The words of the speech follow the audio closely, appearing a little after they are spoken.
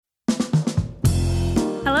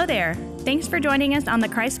Hello there. Thanks for joining us on the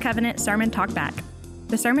Christ Covenant Sermon Talkback.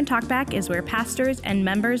 The Sermon Talkback is where pastors and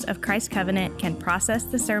members of Christ Covenant can process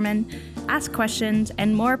the sermon, ask questions,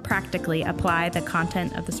 and more practically apply the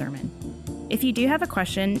content of the sermon. If you do have a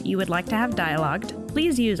question you would like to have dialogued,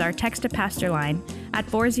 please use our Text to Pastor line at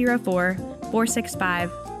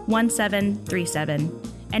 404-465-1737.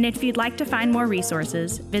 And if you'd like to find more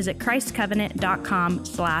resources, visit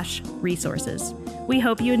christcovenant.com/resources. We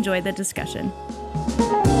hope you enjoy the discussion.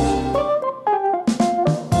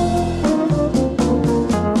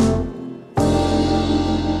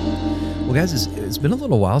 Well, guys, it's been a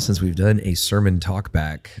little while since we've done a sermon talk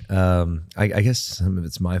back. I guess some of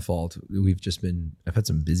it's my fault. I've had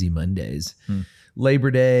some busy Mondays. Labor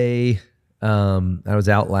Day, I was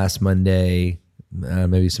out last Monday,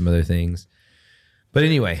 maybe some other things. But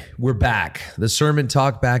anyway, we're back. The sermon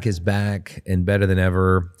talk back is back and better than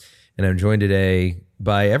ever. And I'm joined today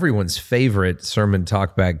by everyone's favorite sermon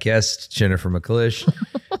talk back guest, Jennifer McClish,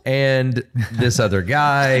 and this other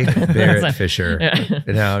guy, Barrett Fisher.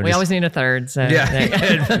 Yeah. We always need a third. So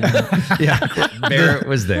Barrett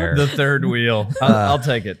was there. The third wheel. I'll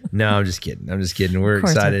take it. No, I'm just kidding. We're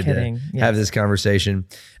excited to have this conversation.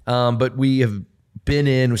 But we have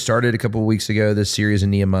we started a couple of weeks ago, this series in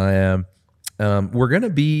Nehemiah. We're going to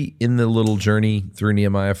be in the little journey through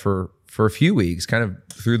Nehemiah for a few weeks, kind of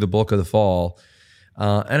through the bulk of the fall.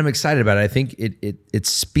 And I'm excited about it. I think it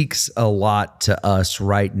speaks a lot to us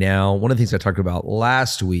right now. One of the things I talked about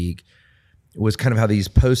last week was kind of how these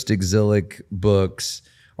post-exilic books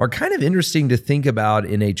are kind of interesting to think about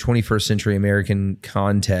in a 21st century American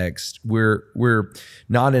context. We're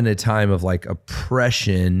not in a time of like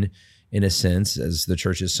oppression in a sense, as the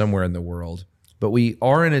church is somewhere in the world, but we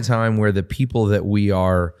are in a time where the people that we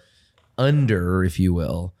are under, if you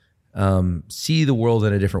will, see the world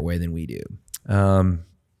in a different way than we do.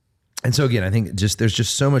 And so again, I think there's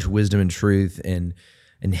just so much wisdom and truth and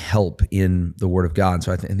help in the Word of God.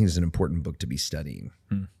 So I think it's an important book to be studying.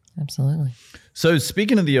 Absolutely. So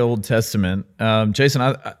speaking of the Old Testament, Jason,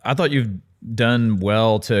 I thought you've done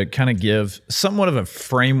well to kind of give somewhat of a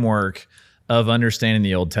framework of understanding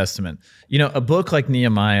the Old Testament. You know, a book like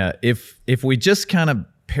Nehemiah, if we just kind of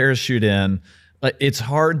parachute in, it's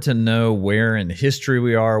hard to know where in history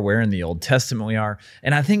we are, where in the Old Testament we are.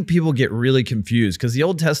 And I think people get really confused because the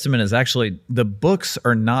Old Testament is actually, the books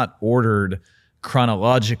are not ordered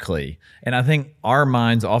chronologically. And I think our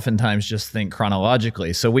minds oftentimes just think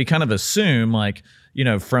chronologically. So we kind of assume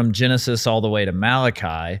from Genesis all the way to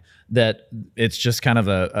Malachi that it's just kind of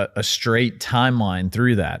a straight timeline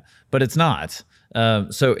through that. But it's not.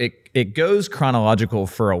 So it goes chronological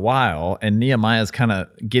for a while, and Nehemiah is kind of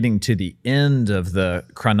getting to the end of the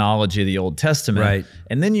chronology of the Old Testament. Right.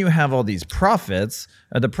 And then you have all these prophets.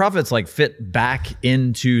 The prophets like fit back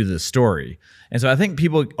into the story. And so I think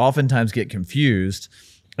people oftentimes get confused.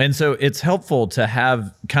 And so it's helpful to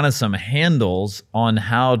have kind of some handles on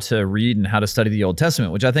how to read and how to study the Old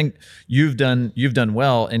Testament, which I think you've done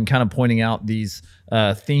well in kind of pointing out these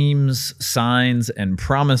themes, signs, and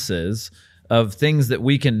promises of things that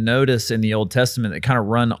we can notice in the Old Testament that kind of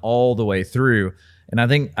run all the way through. And I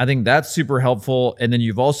think that's super helpful. And then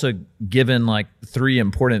you've also given like three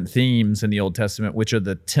important themes in the Old Testament, which are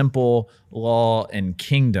the temple, law, and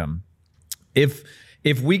kingdom. If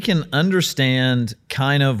we can understand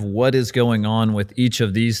kind of what is going on with each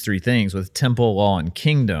of these three things, with temple, law, and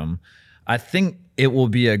kingdom, I think it will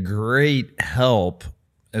be a great help,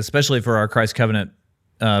 especially for our Christ Covenant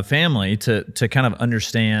family, to kind of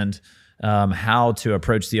understand how to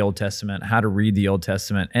approach the Old Testament, how to read the Old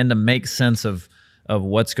Testament, and to make sense of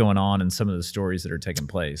what's going on in some of the stories that are taking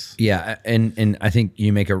place. Yeah, and I think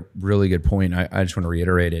you make a really good point. I just want to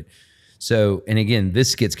reiterate it. So, and again,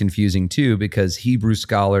 this gets confusing too, because Hebrew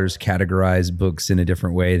scholars categorize books in a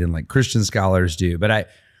different way than like Christian scholars do. But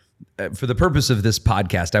for the purpose of this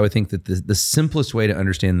podcast, I would think that the simplest way to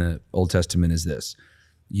understand the Old Testament is this.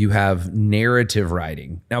 You have narrative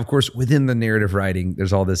writing. Now, of course, within the narrative writing,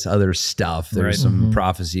 there's all this other stuff. There's some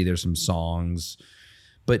prophecy, there's some songs,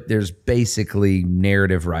 but there's basically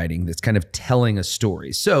narrative writing that's kind of telling a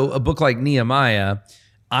story. So a book like Nehemiah,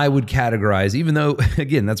 I would categorize, even though,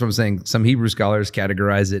 again, that's what I'm saying, some Hebrew scholars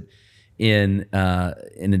categorize it in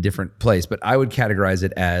a different place, but I would categorize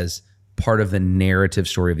it as part of the narrative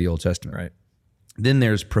story of the Old Testament. Right. Then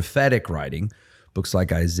there's prophetic writing, books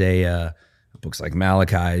like Isaiah, books like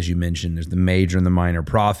Malachi, as you mentioned. There's the major and the minor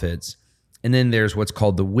prophets. And then there's what's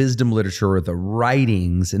called the wisdom literature or the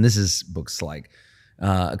writings, and this is books like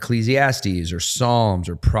Ecclesiastes or Psalms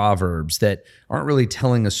or Proverbs that aren't really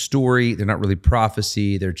telling a story. They're not really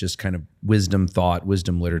prophecy. They're just kind of wisdom thought,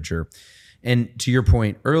 wisdom literature. And to your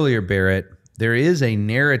point earlier, Barrett, there is a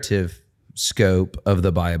narrative scope of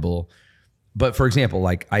the Bible. But for example,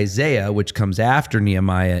 like Isaiah, which comes after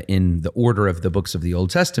Nehemiah in the order of the books of the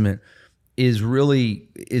Old Testament, is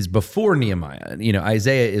before Nehemiah.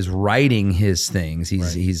 Isaiah is writing his things.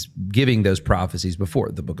 He's giving those prophecies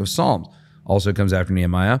before. The book of Psalms also comes after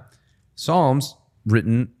Nehemiah. Psalms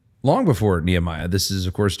written long before Nehemiah. This is,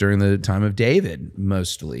 of course, during the time of David,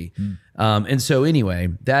 mostly. And so anyway,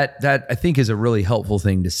 that I think is a really helpful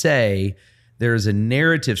thing to say. There's a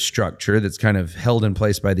narrative structure that's kind of held in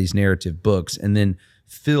place by these narrative books, and then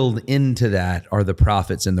filled into that are the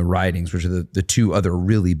prophets and the writings, which are the two other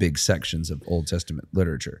really big sections of Old Testament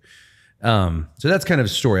literature. So that's kind of a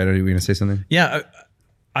story. I don't know, you were going to say something? Yeah,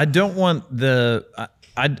 I don't want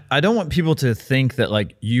I don't want people to think that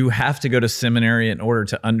like you have to go to seminary in order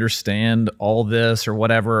to understand all this or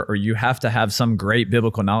whatever, or you have to have some great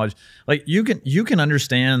biblical knowledge. Like you can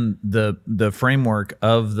understand the framework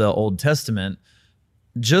of the Old Testament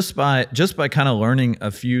just by kind of learning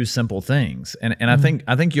a few simple things. And I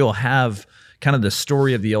think you'll have kind of the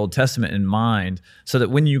story of the Old Testament in mind, so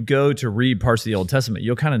that when you go to read parts of the Old Testament,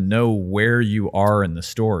 you'll kind of know where you are in the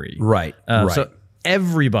story. Right. So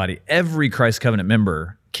every Christ Covenant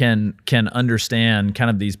member can understand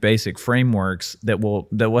kind of these basic frameworks that will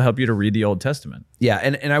help you to read the Old Testament. Yeah,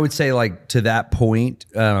 and I would say, like, to that point,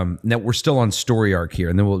 that we're still on story arc here,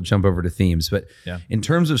 and then we'll jump over to themes. But in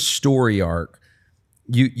terms of story arc,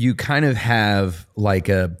 you kind of have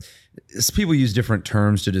like people use different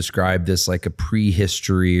terms to describe this, like a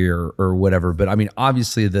prehistory or whatever. But I mean,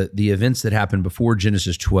 obviously the events that happened before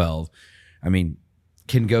Genesis 12, I mean,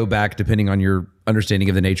 can go back, depending on your understanding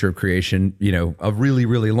of the nature of creation, a really,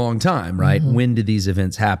 really long time, right? Mm-hmm. When did these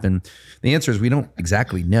events happen? The answer is we don't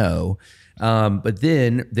exactly know. But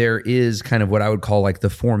then there is kind of what I would call like the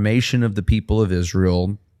formation of the people of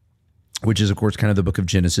Israel, which is, of course, kind of the book of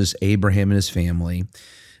Genesis, Abraham and his family.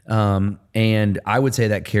 And I would say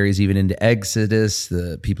that carries even into Exodus,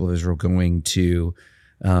 the people of Israel going to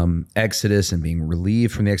Exodus and being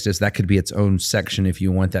relieved from the Exodus. That could be its own section if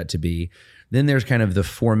you want that to be. Then there's kind of the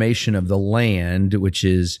formation of the land, which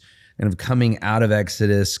is kind of coming out of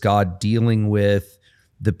Exodus, God dealing with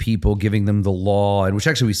the people, giving them the law, and which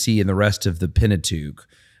actually we see in the rest of the Pentateuch.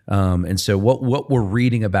 And so what we're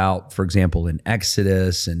reading about, for example, in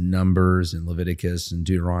Exodus and Numbers and Leviticus and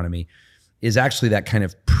Deuteronomy, is actually that kind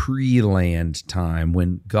of pre-land time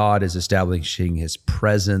when God is establishing his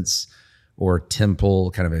presence or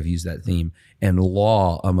temple, kind of I've used that theme, and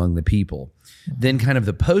law among the people. Then kind of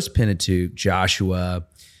the post-Pentateuch, Joshua,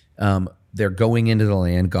 they're going into the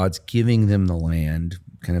land. God's giving them the land,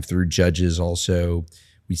 kind of through Judges also.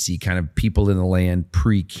 We see kind of people in the land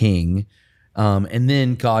pre-king. And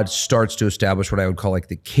then God starts to establish what I would call like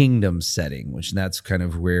the kingdom setting, which that's kind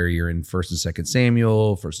of where you're in 1st and 2nd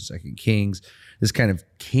Samuel, 1st and 2nd Kings, this kind of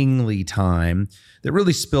kingly time that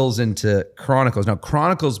really spills into Chronicles. Now,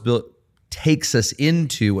 Chronicles takes us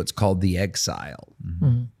into what's called the exile.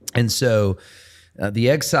 Mm-hmm. And so the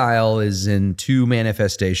exile is in two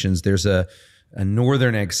manifestations. There's a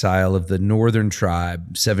northern exile of the northern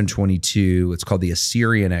tribe, 722. It's called the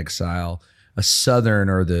Assyrian exile. A southern,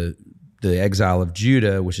 or the exile of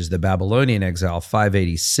Judah, which is the Babylonian exile,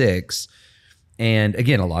 586. And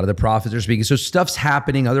again, a lot of the prophets are speaking. So stuff's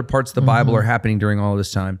happening. Other parts of the Bible are happening during all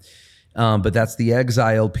this time. But that's the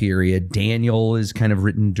exile period. Daniel is kind of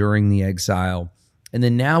written during the exile. And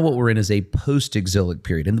then now what we're in is a post-exilic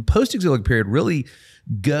period. And the post-exilic period really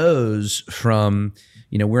goes from,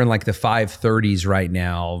 we're in like the 530s right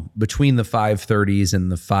now. Between the 530s and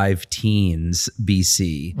the 5 teens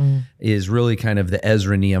BC is really kind of the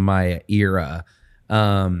Ezra Nehemiah era.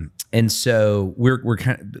 And so we're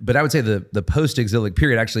kind of, but I would say the post-exilic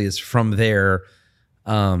period actually is from there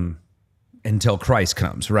until Christ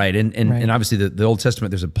comes, right? And obviously the Old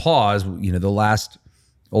Testament, there's a pause. The last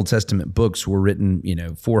Old Testament books were written,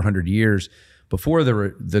 400 years before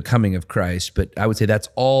the coming of Christ. But I would say that's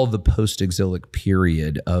all the post-exilic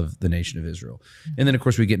period of the nation of Israel. And then, of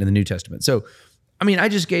course, we get into the New Testament. So, I mean, I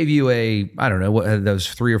just gave you that was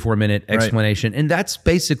 3 or 4 minute explanation. Right. And that's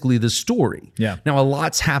basically the story. Yeah. Now, a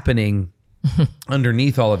lot's happening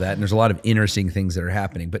underneath all of that. And there's a lot of interesting things that are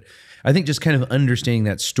happening. But I think just kind of understanding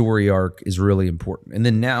that story arc is really important. And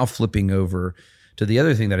then now flipping over to the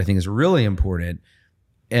other thing that I think is really important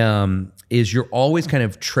is you're always kind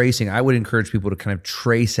of tracing. I would encourage people to kind of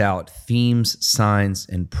trace out themes, signs,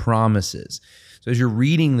 and promises. So as you're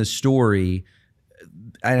reading the story,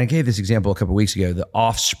 and I gave this example a couple of weeks ago, the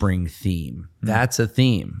offspring theme. That's a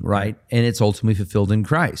theme, right? And it's ultimately fulfilled in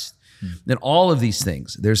Christ. Then all of these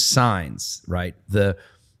things, there's signs, right? The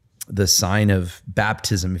sign of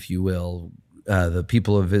baptism, if you will, the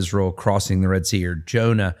people of Israel crossing the Red Sea, or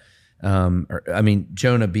Jonah,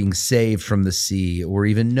 Jonah being saved from the sea, or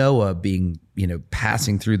even Noah being,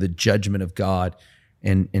 passing through the judgment of God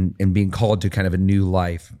and being called to kind of a new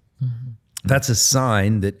life. Mm-hmm. That's a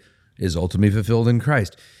sign that is ultimately fulfilled in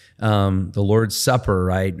Christ. The Lord's Supper,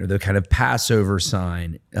 right? Or the kind of Passover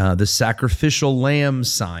sign, the sacrificial lamb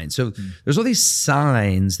sign. So there's all these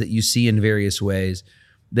signs that you see in various ways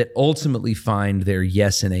that ultimately find their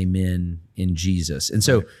yes and amen in Jesus. And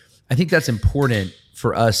so I think that's important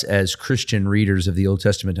for us as Christian readers of the Old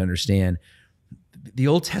Testament to understand. The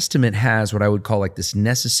Old Testament has what I would call like this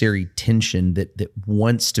necessary tension that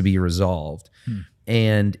wants to be resolved.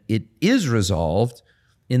 And it is resolved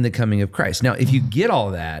in the coming of Christ. Now, if you get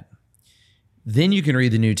all that, then you can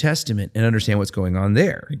read the New Testament and understand what's going on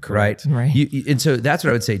there, right? And so that's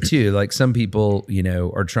what I would say too. Like some people,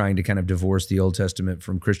 are trying to kind of divorce the Old Testament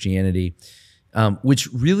from Christianity, which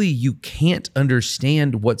really you can't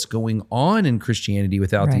understand what's going on in Christianity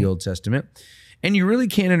without the Old Testament. And you really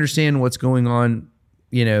can't understand what's going on,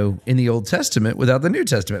 in the Old Testament without the New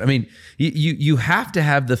Testament. I mean, you have to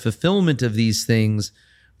have the fulfillment of these things,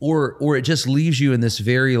 or it just leaves you in this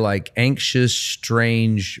very like anxious,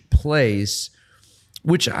 strange place,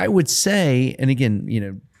 which I would say, and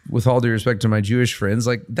again, with all due respect to my Jewish friends,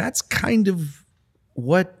 like that's kind of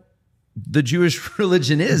what the Jewish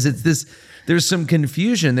religion is. It's this, there's some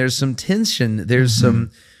confusion, there's some tension, there's some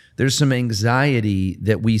anxiety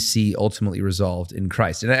that we see ultimately resolved in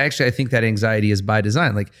Christ. And I think that anxiety is by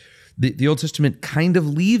design. Like the Old Testament kind of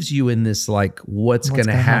leaves you in this, like, what's going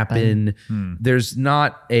to happen? There's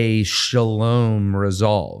not a shalom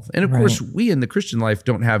resolve. And of course, we in the Christian life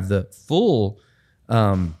don't have the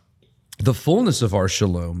fullness of our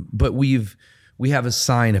shalom, but we have a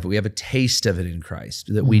sign of it. We have a taste of it in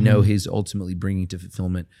Christ that we know he's ultimately bringing to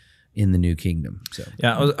fulfillment in the new kingdom. So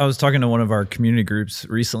I was talking to one of our community groups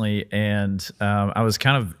recently, and I was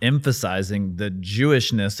kind of emphasizing the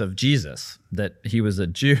Jewishness of Jesus, that he was a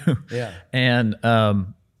Jew. Yeah. And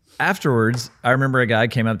afterwards, I remember a guy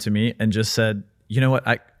came up to me and just said, "You know what?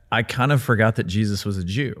 I kind of forgot that Jesus was a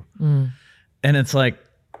Jew." And it's like,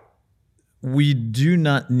 we do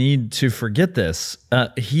not need to forget this.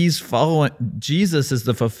 Jesus is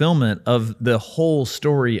the fulfillment of the whole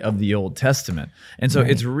story of the Old Testament. And so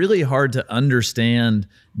it's really hard to understand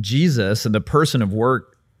Jesus and the person of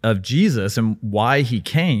work of Jesus and why he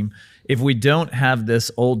came if we don't have this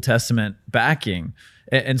Old Testament backing.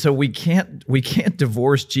 And so we can't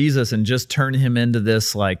divorce Jesus and just turn him into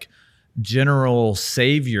this like general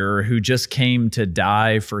savior who just came to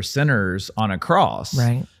die for sinners on a cross,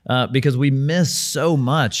 right? Because we miss so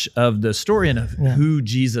much of the story and of who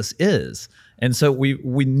Jesus is. And so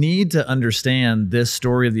we need to understand this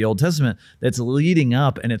story of the Old Testament that's leading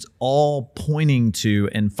up, and it's all pointing to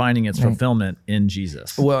and finding its fulfillment in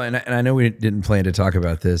Jesus. Well, and I know we didn't plan to talk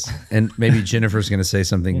about this, and maybe Jennifer's going to say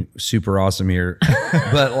something super awesome here,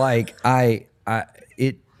 but like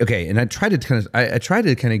okay, and I tried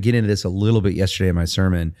to kind of get into this a little bit yesterday in my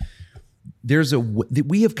sermon.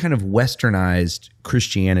 We have kind of westernized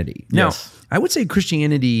Christianity. Now, I would say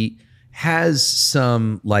Christianity has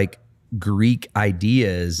some like Greek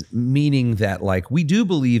ideas, meaning that like we do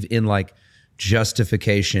believe in like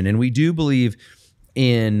justification, and we do believe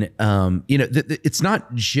in it's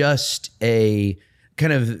not just a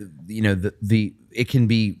kind of it can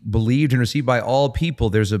be believed and received by all people.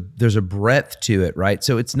 There's a breadth to it, right?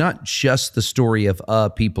 So it's not just the story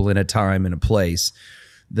of people in a time and a place.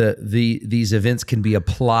 These events can be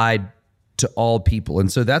applied to all people,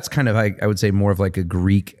 and so that's kind of I would say more of like a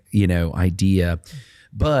Greek idea,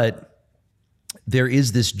 but there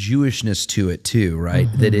is this Jewishness to it too, right?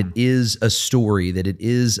 That it is a story, that it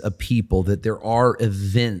is a people, that there are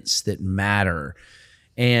events that matter,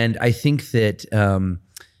 and I think that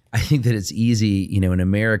it's easy, in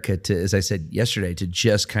America to, as I said yesterday, to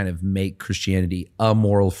just kind of make Christianity a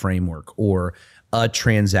moral framework or a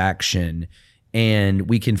transaction. And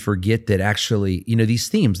we can forget that actually, these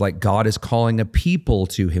themes like God is calling a people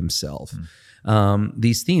to himself,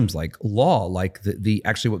 these themes like law, like the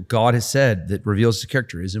actually what God has said that reveals his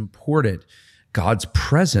character is important. God's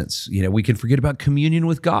presence, we can forget about communion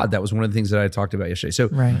with God. That was one of the things that I talked about yesterday. So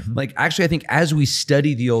like, actually, I think as we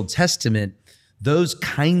study the Old Testament, those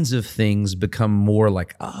kinds of things become more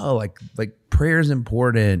like, like prayer is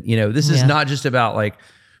important. This is not just about like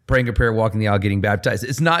praying a prayer, walking the aisle, getting baptized.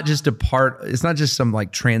 It's not just it's not just some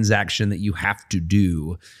like transaction that you have to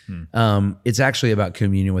do. It's actually about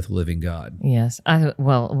communion with living God. Yes.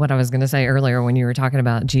 What I was going to say earlier when you were talking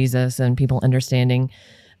about Jesus and people understanding,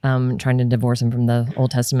 trying to divorce him from the Old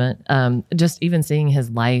Testament, just even seeing his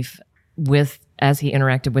life with as he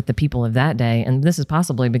interacted with the people of that day. And this is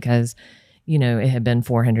possibly because, it had been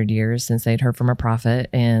 400 years since they'd heard from a prophet,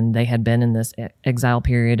 and they had been in this exile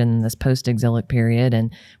period and this post-exilic period,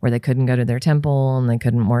 and where they couldn't go to their temple and they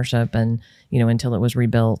couldn't worship, and until it was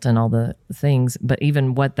rebuilt and all the things. But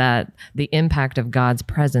even the impact of God's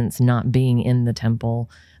presence not being in the temple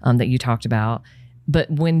that you talked about.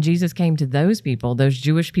 But when Jesus came to those people, those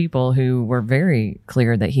Jewish people who were very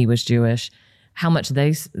clear that he was Jewish, how much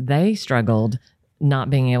they struggled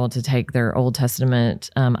not being able to take their Old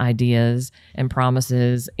Testament ideas and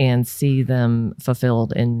promises and see them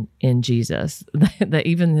fulfilled in Jesus. That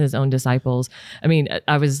even his own disciples. I mean,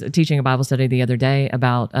 I was teaching a Bible study the other day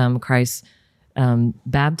about Christ's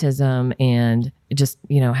baptism, and just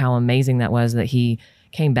how amazing that was, that he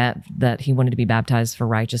came back, that he wanted to be baptized for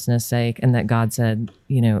righteousness' sake, and that God said,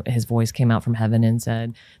 his voice came out from heaven and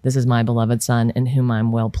said, "This is my beloved Son, in whom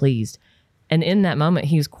I'm well pleased." And in that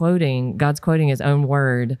moment, God's quoting his own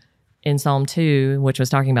word in Psalm 2, which was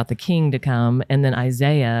talking about the king to come, and then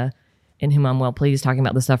Isaiah, in whom I'm well pleased, talking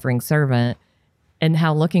about the suffering servant, and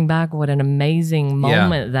how, looking back, what an amazing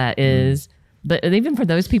moment that is. But even for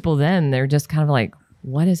those people then, they're just kind of like,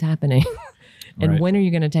 what is happening? And when are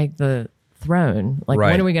you going to take the throne? Like,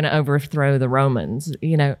 when are we going to overthrow the Romans?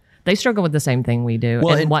 They struggle with the same thing we do.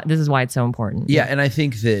 Well, and this is why it's so important. Yeah, and I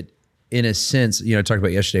think that, in a sense, I talked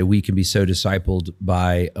about yesterday, we can be so discipled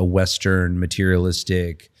by a Western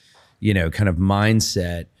materialistic, kind of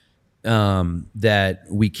mindset that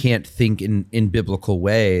we can't think in biblical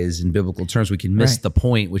ways, in biblical terms. We can miss the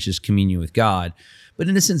point, which is communion with God. But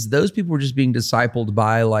in a sense, those people were just being discipled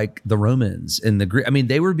by like the Romans and the Greek. I mean,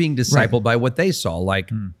 they were being discipled by what they saw.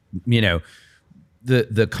 Like,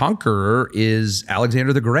 the conqueror is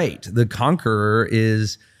Alexander the Great. The conqueror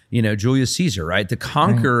is Julius Caesar, right? The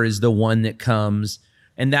conqueror is the one that comes,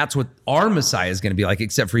 and that's what our Messiah is going to be like,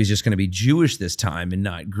 except for he's just going to be Jewish this time and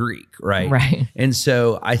not Greek, right? Right. And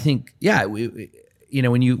so I think,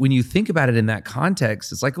 when you think about it in that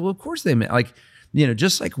context, it's like, well, of course they like,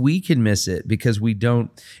 just like we can miss it because we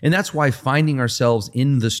don't, and that's why finding ourselves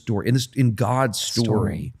in the story, in God's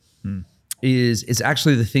story. is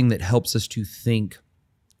actually the thing that helps us to think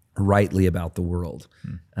rightly about the world,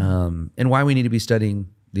 and why we need to be studying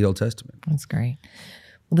the Old Testament. That's great.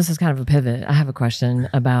 Well, this is kind of a pivot. I have a question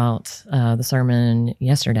about the sermon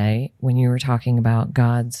yesterday when you were talking about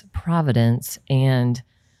God's providence and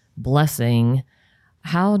blessing.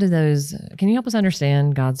 How do those, can you help us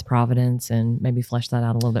understand God's providence and maybe flesh that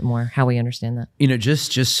out a little bit more, how we understand that?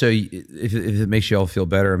 Just so if it makes you all feel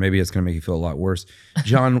better, or maybe it's going to make you feel a lot worse.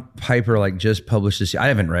 John Piper just published this. I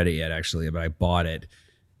haven't read it yet, actually, but I bought it.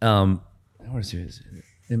 I want to see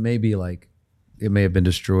it may be it may have been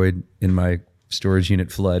destroyed in my storage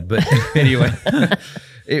unit flood, but anyway,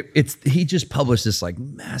 he just published this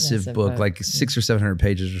massive book, 600 or 700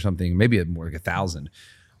 pages or something, maybe more like 1,000,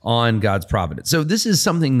 on God's providence. So this is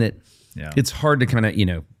something that it's hard to kind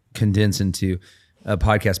of condense into a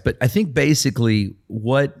podcast, but I think basically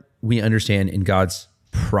what we understand in God's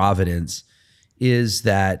providence is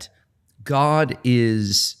that God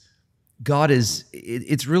is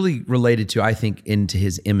it's really related to, I think, into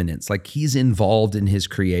his immanence. Like, he's involved in his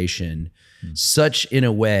creation such in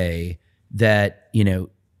a way that,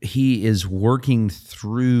 he is working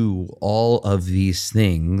through all of these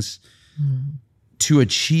things to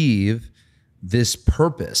achieve this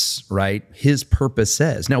purpose, right? His purpose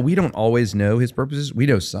says. Now, we don't always know his purposes. We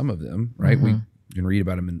know some of them, right? We can read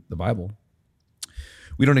about them in the Bible.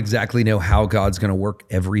 We don't exactly know how God's going to work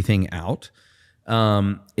everything out.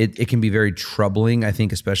 It can be very troubling, I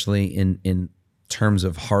think, especially in terms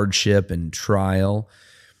of hardship and trial,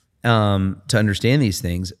 to understand these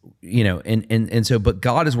things, and so, but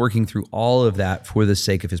God is working through all of that for the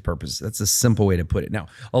sake of his purposes. That's a simple way to put it. Now,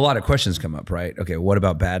 a lot of questions come up, right? Okay, what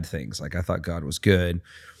about bad things? Like, I thought God was good.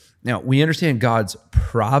 Now, we understand God's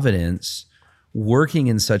providence working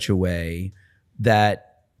in such a way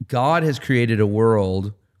that God has created a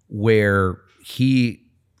world where he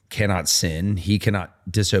cannot sin, he cannot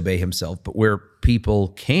disobey himself, but where people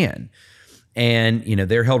can. And,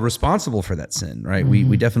 they're held responsible for that sin, right?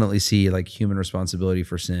 We definitely see human responsibility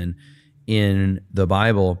for sin in the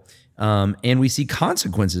Bible. And we see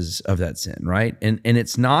consequences of that sin, right? And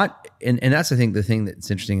it's not, and that's, I think, the thing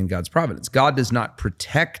that's interesting in God's providence. God does not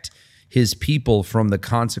protect his people from the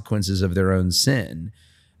consequences of their own sin.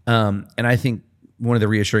 And I think one of the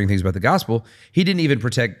reassuring things about the gospel, he didn't even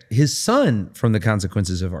protect his son from the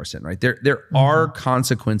consequences of our sin, right? There are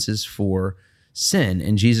consequences for sin,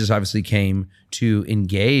 and Jesus obviously came to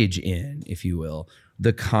engage in, if you will,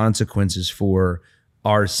 the consequences for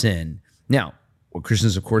our sin. Now, what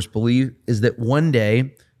Christians, of course, believe is that one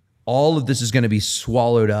day all of this is going to be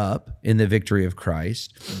swallowed up in the victory of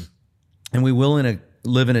Christ. And we will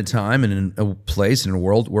live in a time and in a place, in a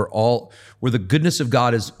world where the goodness of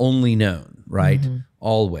God is only known, right?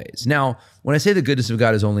 Always. Now, when I say the goodness of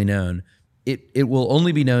God is only known, it will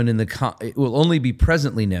only be known it will only be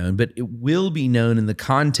presently known, but it will be known in the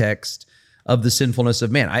context of the sinfulness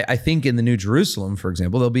of man. I think in the New Jerusalem, for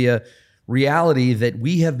example, there'll be a reality that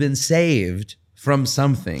we have been saved from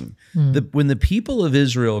something. When the people of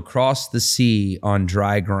Israel crossed the sea on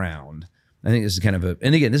dry ground, I think this is kind of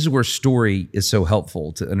and again, this is where story is so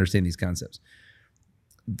helpful to understand these concepts.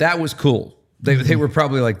 That was cool. They were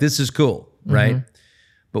probably like, this is cool, right?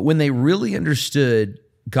 But when they really understood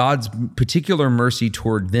God's particular mercy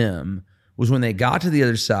toward them was when they got to the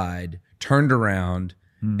other side, turned around,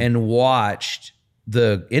 and watched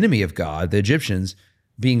the enemy of God, the Egyptians,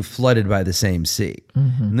 being flooded by the same sea.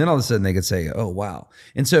 And then all of a sudden they could say, oh, wow.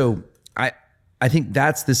 And so I think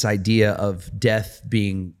that's this idea of death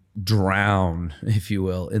being drowned, if you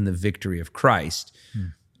will, in the victory of Christ.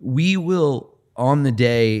 We will, on the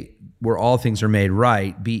day where all things are made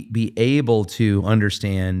right, be able to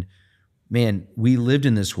understand, man, we lived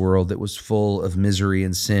in this world that was full of misery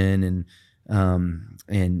and sin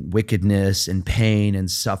and wickedness and pain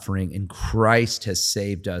and suffering, and Christ has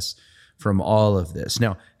saved us from all of this.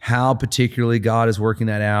 Now, how particularly God is working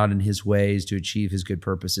that out in his ways to achieve his good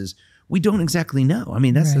purposes, we don't exactly know. I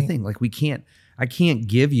mean, that's the thing. Like, I can't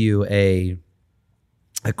give you a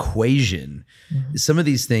equation. Some of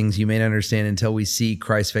these things you may not understand until we see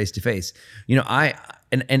Christ face to face. You know, I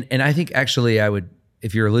think actually I would,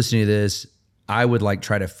 if you're listening to this, I would like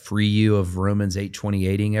try to free you of Romans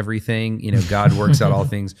 8:28ing everything. You know, God works out all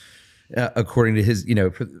things according to his,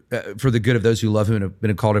 for the good of those who love him and have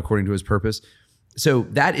been called according to his purpose. So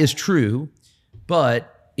that is true,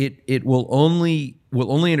 but it will only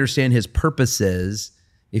understand his purposes,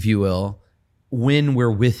 if you will, when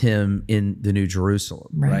we're with him in the New Jerusalem,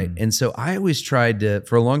 right? And so I always tried to,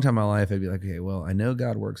 for a long time in my life, I'd be like, okay, well, I know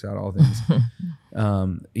God works out all things.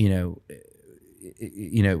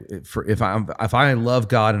 If I love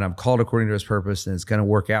God and I'm called according to his purpose, then it's going to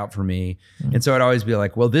work out for me. And so I'd always be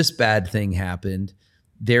like, well, this bad thing happened,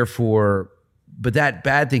 therefore, but that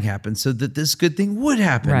bad thing happened so that this good thing would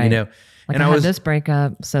happen, Like, and I had this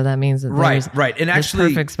breakup, so that means that there's right. And actually,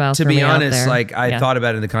 perfect spouse to be honest, like I thought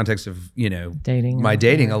about it in the context of dating, my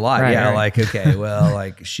dating a lot. Like, okay, well,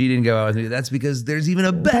 like she didn't go out with me. That's because there's even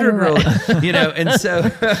a better girl, And so,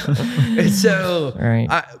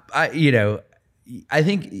 I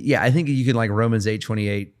think you can like Romans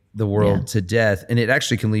 8:28 the world to death, and it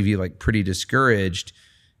actually can leave you like pretty discouraged,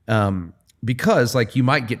 because like you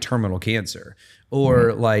might get terminal cancer,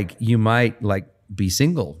 or like you might like be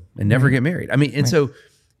single and never get married. I mean, and so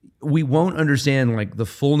we won't understand like the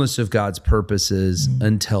fullness of God's purposes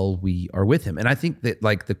until we are with him. And I think that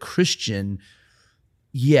like the Christian,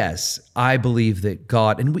 yes, I believe that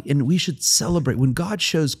God, and we should celebrate when God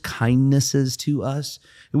shows kindnesses to us.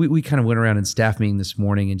 We kind of went around in staff meeting this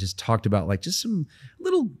morning and just talked about like just some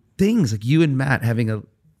little things, like you and Matt having a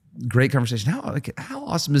great conversation. How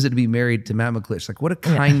awesome is it to be married to Matt McClish? Like, what a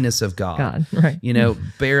kindness of God. Right.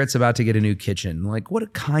 Barrett's about to get a new kitchen. Like, what a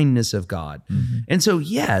kindness of God. And so,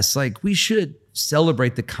 yes, like we should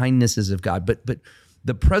celebrate the kindnesses of God, but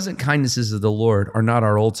the present kindnesses of the Lord are not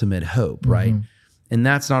our ultimate hope, right? And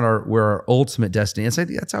that's not where our ultimate destiny is. I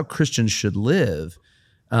think that's how Christians should live.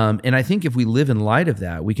 And I think if we live in light of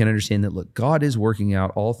that, we can understand that, look, God is working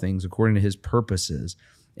out all things according to his purposes.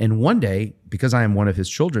 And one day, because I am one of his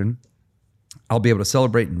children, I'll be able to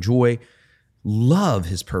celebrate, enjoy, love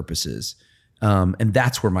his purposes. And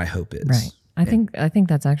that's where my hope is. Right. I think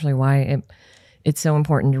that's actually why it's so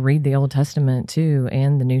important to read the Old Testament too,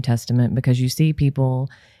 and the New Testament, because you see people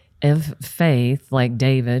of faith, like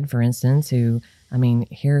David, for instance, who,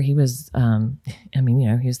 here he was, he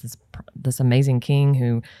was this amazing king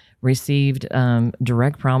who received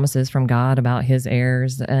direct promises from God about his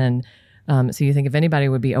heirs. And so you think if anybody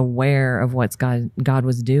would be aware of what God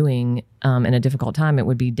was doing in a difficult time, it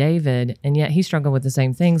would be David. And yet he struggled with the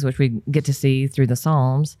same things, which we get to see through the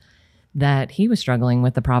Psalms, that he was struggling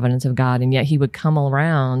with the providence of God. And yet he would come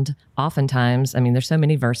around oftentimes. There's so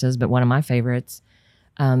many verses, but one of my favorites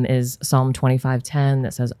is Psalm 25:10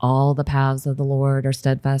 that says, all the paths of the Lord are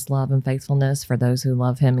steadfast love and faithfulness for those who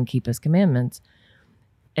love him and keep his commandments.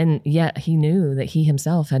 And yet he knew that he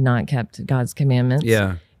himself had not kept God's commandments.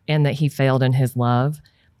 Yeah. And that he failed in his love.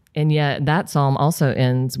 And yet that psalm also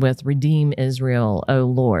ends with, redeem Israel, O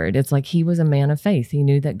Lord. It's like he was a man of faith. He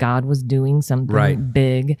knew that God was doing something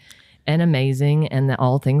big and amazing, and that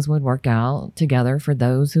all things would work out together for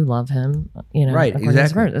those who love him. Right,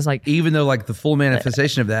 exactly. It's like, even though like the full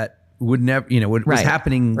manifestation of that would never, was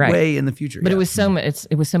happening way in the future. But it was so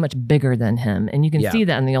much bigger than him. And you can see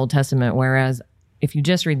that in the Old Testament. Whereas if you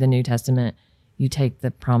just read the New Testament, you take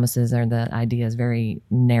the promises or the ideas very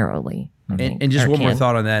narrowly. And just one more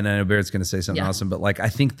thought on that, and I know Barrett's going to say something awesome, but like I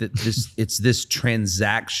think that it's this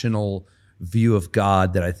transactional view of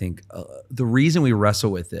God that I think the reason we wrestle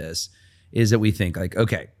with this is that we think like,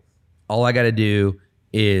 okay, all I got to do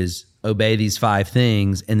is obey these 5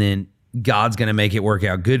 things, and then God's going to make it work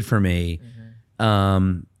out good for me. But I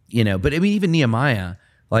mean, even Nehemiah,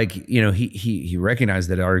 like, he recognized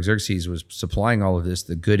that Artaxerxes was supplying all of this.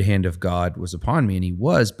 The good hand of God was upon me, and he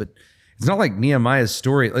was, but it's not like Nehemiah's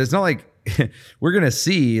story. It's not like we're going to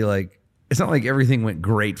see, like, it's not like everything went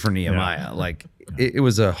great for Nehemiah. Yeah. Like it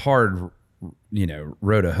was a hard,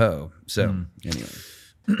 row to hoe. So anyway.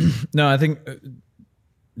 No, I think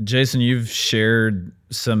Jason, you've shared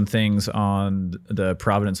some things on the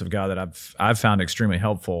providence of God that I've found extremely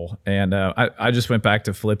helpful. And I just went back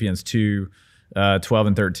to Philippians 2, 12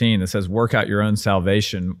 and 13 that says, work out your own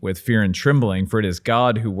salvation with fear and trembling, for it is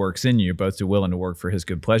God who works in you both to will and to work for his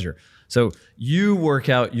good pleasure. So you work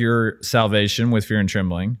out your salvation with fear and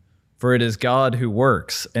trembling, for it is God who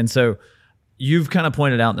works. And so you've kind of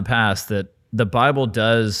pointed out in the past that the Bible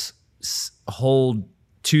does hold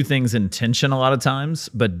 2 things in tension a lot of times,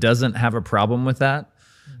 but doesn't have a problem with that.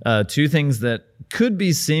 2 things that could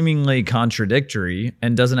be seemingly contradictory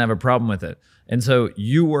and doesn't have a problem with it. And so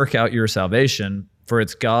you work out your salvation, for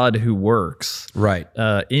it's God who works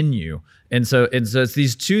in you. And so it's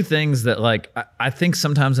these 2 things that, like, I think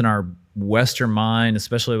sometimes in our Western mind,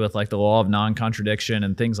 especially with like the law of non-contradiction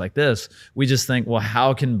and things like this, we just think, well,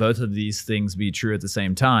 how can both of these things be true at the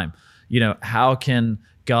same time? How can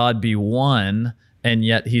God be one and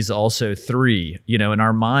yet he's also 3? And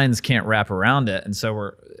our minds can't wrap around it. And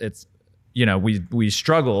so we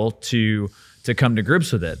struggle to come to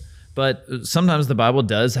grips with it. But sometimes the Bible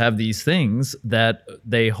does have these things that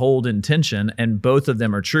they hold in tension, and both of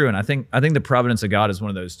them are true. And I think the providence of God is one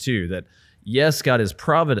of those too, that yes, God is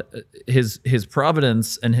provident, his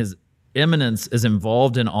providence and his immanence is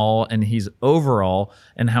involved in all, and he's overall.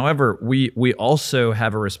 And however, we also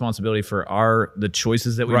have a responsibility for the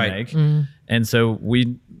choices that we make. Mm-hmm. And so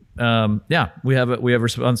we have a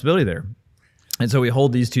responsibility there. And so we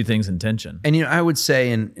hold these 2 things in tension. And I would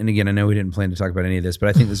say, and again, I know we didn't plan to talk about any of this, but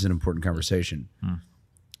I think this is an important conversation.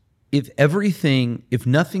 If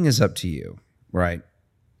nothing is up to you, right?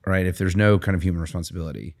 If there's no kind of human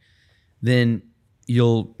responsibility, then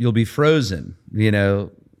you'll be frozen.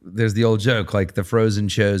 There's the old joke, like the frozen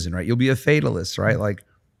chosen, right? You'll be a fatalist, right? Like,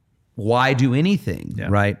 why do anything,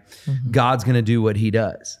 right? Mm-hmm. God's going to do what he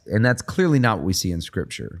does. And that's clearly not what we see in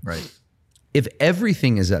Scripture. Right. If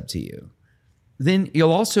everything is up to you, then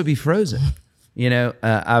you'll also be frozen.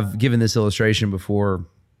 I've given this illustration before.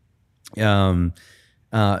 Ray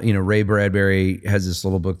Bradbury has this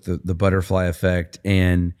little book, The Butterfly Effect,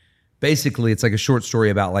 and basically it's like a short story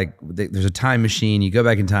about like there's a time machine. You go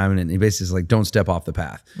back in time, and he basically is like, don't step off the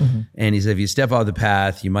path. Mm-hmm. And he said, if you step off the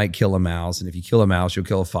path, you might kill a mouse, and if you kill a mouse, you'll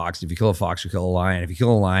kill a fox. If you kill a fox, you'll kill a lion. If you kill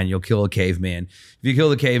a lion, you'll kill a caveman. If you kill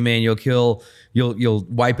the caveman, you'll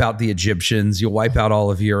wipe out the Egyptians. You'll wipe out all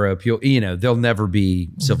of Europe. There'll never be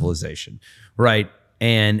civilization, right?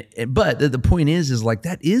 But the point is like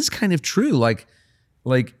that is kind of true. Like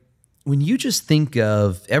when you just think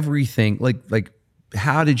of everything, like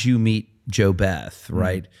how did you meet Jo Beth,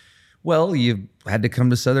 right? Well, you had to come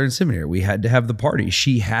to Southern Seminary. We had to have the party.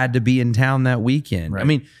 She had to be in town that weekend. Right. I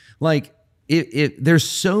mean, like there's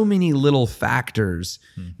so many little factors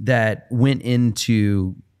that went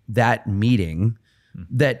into that meeting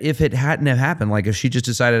that if it hadn't have happened, like if she just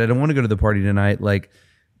decided, I don't want to go to the party tonight, like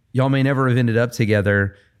y'all may never have ended up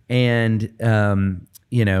together. And,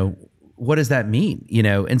 what does that mean?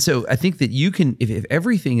 And so I think that you can, if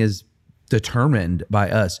everything is determined by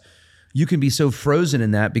us, you can be so frozen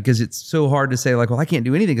in that because it's so hard to say like, well, I can't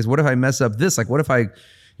do anything because what if I mess up this? Like, what if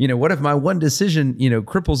what if my one decision,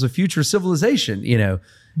 cripples a future civilization,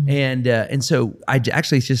 And so I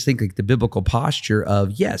actually just think like the biblical posture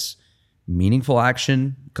of, yes, meaningful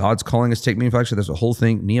action, God's calling us to take meaningful action. There's a whole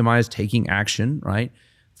thing. Nehemiah's taking action, right?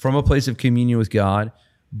 From a place of communion with God,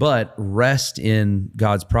 but rest in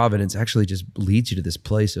God's providence actually just leads you to this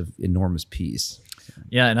place of enormous peace.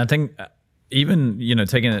 Yeah. And I think even,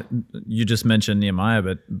 taking it, you just mentioned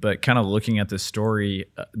Nehemiah, but kind of looking at the story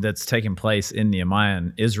that's taking place in Nehemiah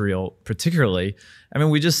and Israel particularly, I mean,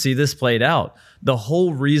 we just see this played out. The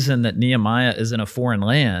whole reason that Nehemiah is in a foreign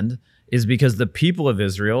land is because the people of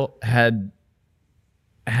Israel had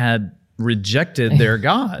rejected their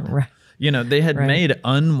God. Right. They had made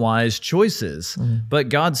unwise choices, but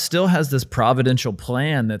God still has this providential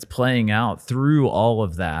plan that's playing out through all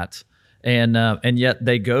of that. And yet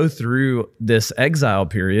they go through this exile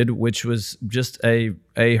period, which was just a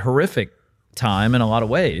horrific time in a lot of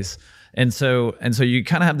ways. And so you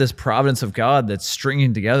kind of have this providence of God that's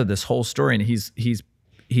stringing together this whole story, and he's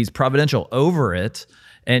providential over it.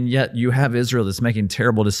 And yet you have Israel that's making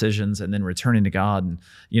terrible decisions and then returning to God, and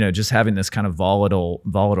just having this kind of volatile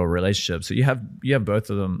relationship. So you have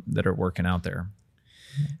both of them that are working out there.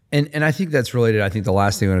 And I think that's related. I think the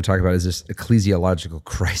last thing I want to talk about is this ecclesiological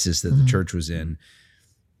crisis that the church was in.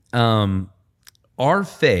 Our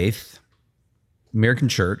faith, American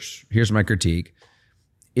church, here's my critique,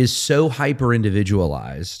 is so hyper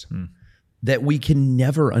individualized that we can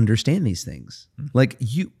never understand these things. Like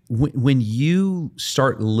when you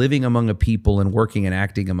start living among a people and working and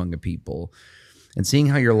acting among a people and seeing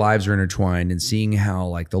how your lives are intertwined and seeing how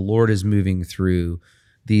like the Lord is moving through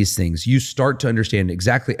these things, you start to understand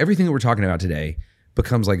exactly everything that we're talking about today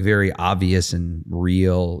becomes like very obvious and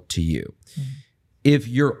real to you. If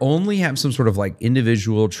you only have some sort of like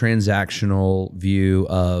individual transactional view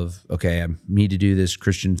of, okay, I need to do this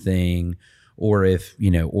Christian thing, or if,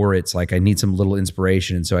 or it's like I need some little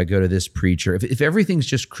inspiration, and so I go to this preacher. If everything's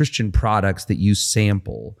just Christian products that you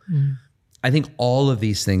sample, I think all of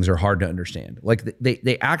these things are hard to understand. Like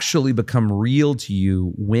they actually become real to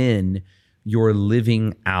you when you're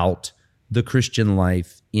living out the Christian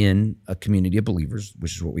life in a community of believers,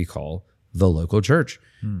 which is what we call the local church.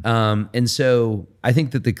 And so I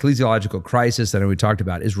think that the ecclesiological crisis that we talked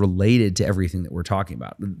about is related to everything that we're talking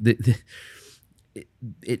about.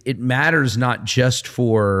 It matters not just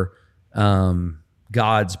for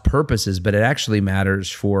God's purposes, but it actually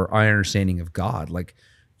matters for our understanding of God. Like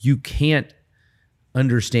you can't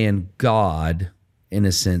understand God in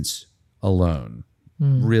a sense alone,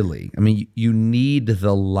 really. I mean, you need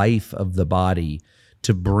the life of the body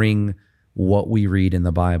to bring what we read in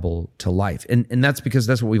the Bible to life. And that's because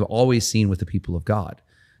that's what we've always seen with the people of God.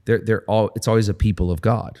 It's always a people of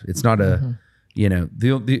God. It's not a,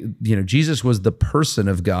 Jesus was the person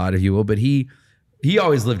of God, if you will, but he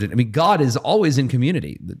always lived it. I mean, God is always in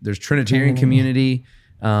community. There's Trinitarian community.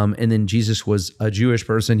 And then Jesus was a Jewish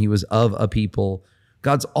person. He was of a people.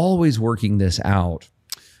 God's always working this out.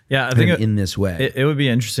 Yeah, I think in this way. It would be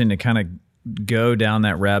interesting to kind of go down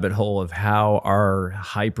that rabbit hole of how our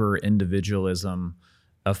hyper individualism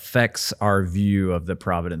affects our view of the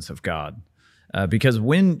providence of God. Because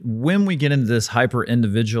when we get into this hyper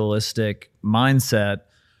individualistic mindset,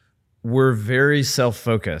 we're very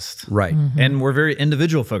self-focused. Right. And we're very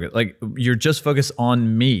individual focused. Like you're just focused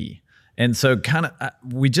on me. And so kind of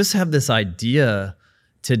we just have this idea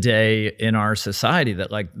today in our society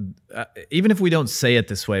that like, even if we don't say it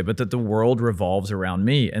this way, but that the world revolves around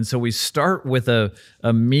me. And so we start with a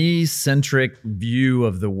me-centric view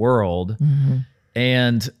of the world.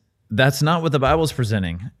 And that's not what the Bible's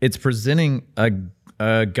presenting. It's presenting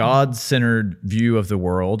a God-centered view of the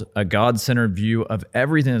world, a God-centered view of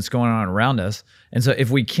everything that's going on around us. And so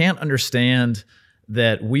if we can't understand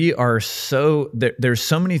that we are there's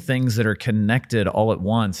so many things that are connected all at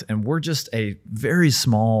once, and we're just a very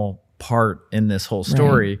small part in this whole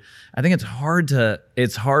story. Right. I think it's hard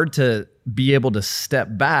to be able to step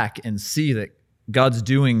back and see that God's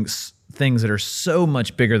doing things that are so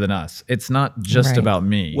much bigger than us. It's not just about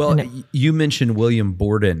me. Well, you mentioned William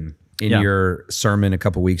Borden in your sermon a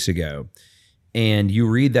couple weeks ago, and you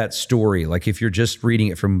read that story, like if you're just reading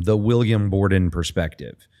it from the William Borden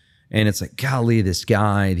perspective, and it's like, golly, this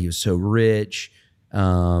guy, he was so rich,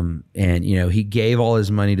 and he gave all his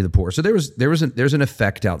money to the poor. So there's an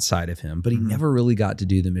effect outside of him, but he never really got to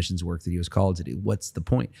do the missions work that he was called to do. What's the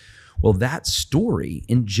point? Well, that story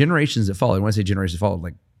in generations that followed, when I say generations that followed,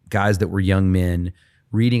 like guys that were young men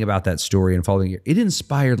reading about that story and following it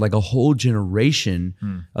inspired like a whole generation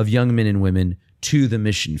of young men and women to the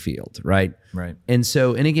mission field, right? Right. And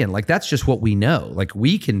so, and again, like that's just what we know. Like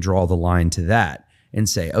we can draw the line to that and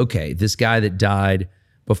say, okay, this guy that died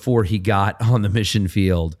before he got on the mission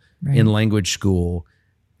field in language school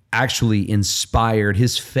actually inspired,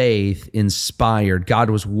 his faith inspired, God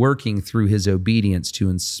was working through his obedience to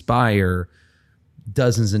inspire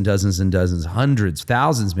dozens and dozens and dozens, hundreds,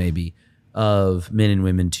 thousands maybe, of men and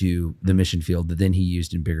women to the mission field that then he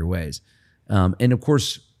used in bigger ways. And of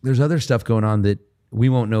course, there's other stuff going on that we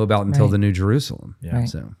won't know about until the New Jerusalem. Yeah. Right.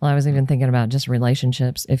 So, well, I was even thinking about just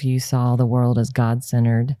relationships. If you saw the world as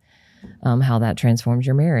God-centered, how that transforms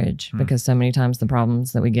your marriage. Because so many times the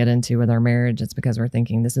problems that we get into with our marriage, it's because we're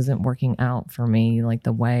thinking this isn't working out for me like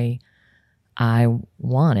the way I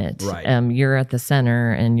want it. Right. You're at the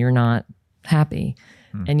center and you're not happy.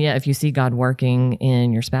 And yet, if you see God working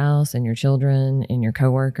in your spouse and your children and your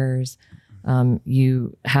coworkers,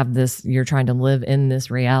 you have this, you're trying to live in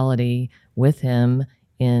this reality with him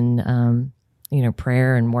in,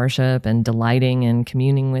 prayer and worship and delighting and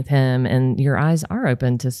communing with him. And your eyes are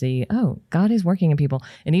open to see, oh, God is working in people.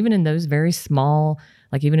 And even in those very small,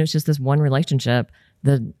 like even if it's just this one relationship,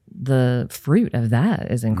 the fruit of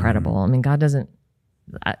that is incredible. I mean, God doesn't,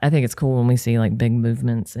 I think it's cool when we see like big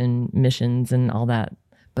movements and missions and all that,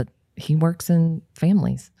 but he works in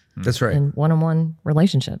families. That's right. And one-on-one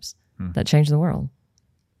relationships that change the world.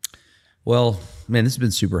 Well, man, this has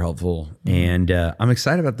been super helpful. And I'm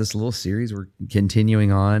excited about this little series we're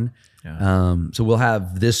continuing on. Yeah. So we'll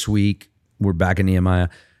have this week, we're back in Nehemiah.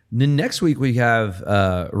 Then next week we have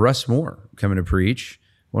Russ Moore coming to preach,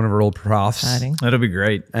 one of our old profs. Exciting. That'll be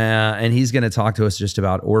great. And he's going to talk to us just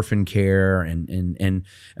about orphan care. And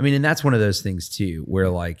I mean, and that's one of those things too, where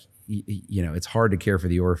like, it's hard to care for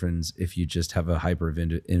the orphans if you just have a hyper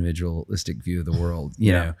individualistic view of the world,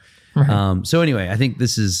 you know? Right. So anyway, I think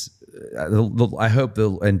this is, I hope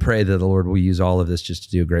and pray that the Lord will use all of this just to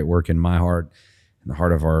do a great work in my heart, in the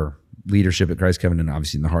heart of our leadership at Christ Covenant, and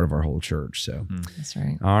obviously in the heart of our whole church. So that's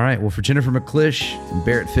right. All right. Well, for Jennifer McClish and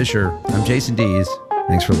Barrett Fisher, I'm Jason Dees.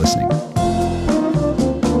 Thanks for listening.